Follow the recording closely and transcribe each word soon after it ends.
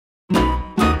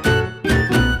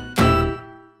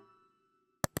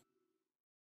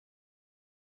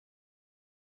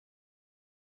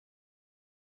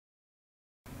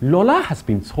Lola has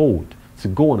been told to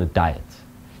go on a diet.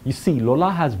 You see, Lola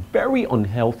has very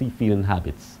unhealthy feeding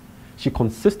habits. She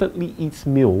consistently eats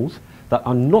meals that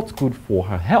are not good for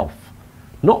her health.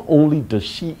 Not only does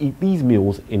she eat these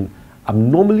meals in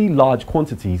abnormally large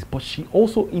quantities, but she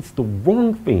also eats the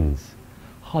wrong things.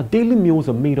 Her daily meals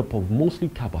are made up of mostly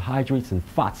carbohydrates and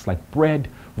fats like bread,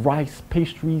 rice,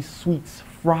 pastries, sweets,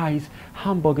 fries,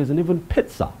 hamburgers, and even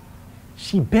pizza.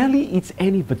 She barely eats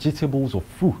any vegetables or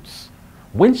fruits.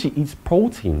 When she eats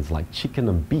proteins like chicken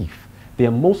and beef, they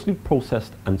are mostly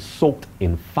processed and soaked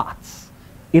in fats.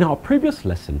 In our previous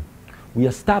lesson, we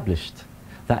established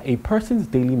that a person's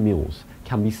daily meals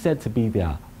can be said to be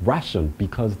their ration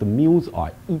because the meals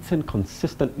are eaten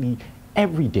consistently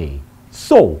every day.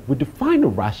 So, we define a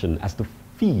ration as the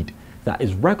feed that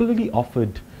is regularly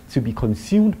offered to be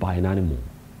consumed by an animal.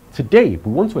 Today,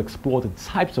 we want to explore the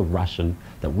types of ration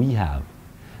that we have.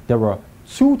 There are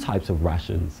two types of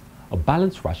rations, a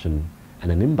balanced ration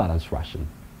and an imbalanced ration.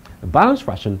 A balanced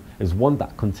ration is one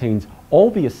that contains all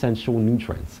the essential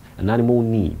nutrients an animal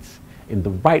needs in the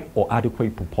right or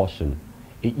adequate proportion.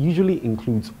 It usually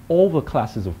includes all the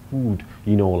classes of food,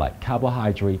 like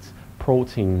carbohydrates,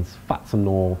 proteins, fats and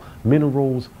oil,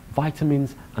 minerals,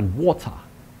 vitamins, and water.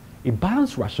 A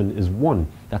balanced ration is one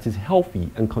that is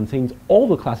healthy and contains all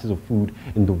the classes of food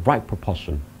in the right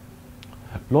proportion.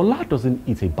 Lola doesn't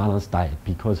eat a balanced diet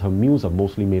because her meals are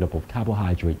mostly made up of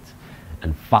carbohydrates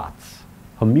and fats.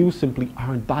 Her meals simply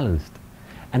aren't balanced.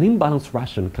 An imbalanced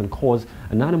ration can cause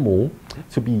an animal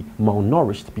to be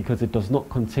malnourished because it does not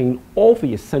contain all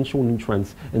the essential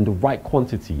nutrients in the right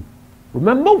quantity.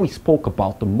 Remember, we spoke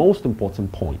about the most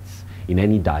important points in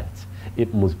any diet.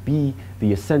 It must be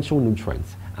the essential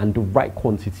nutrients and the right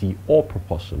quantity or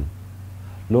proportion.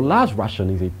 Lola's ration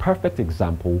is a perfect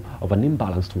example of an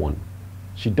imbalanced one.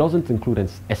 She doesn't include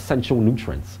essential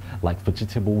nutrients like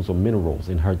vegetables or minerals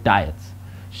in her diet.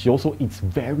 She also eats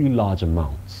very large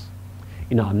amounts.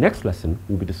 In our next lesson,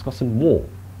 we'll be discussing more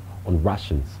on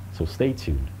rations, so stay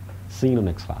tuned. See you in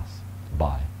the next class.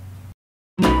 Bye.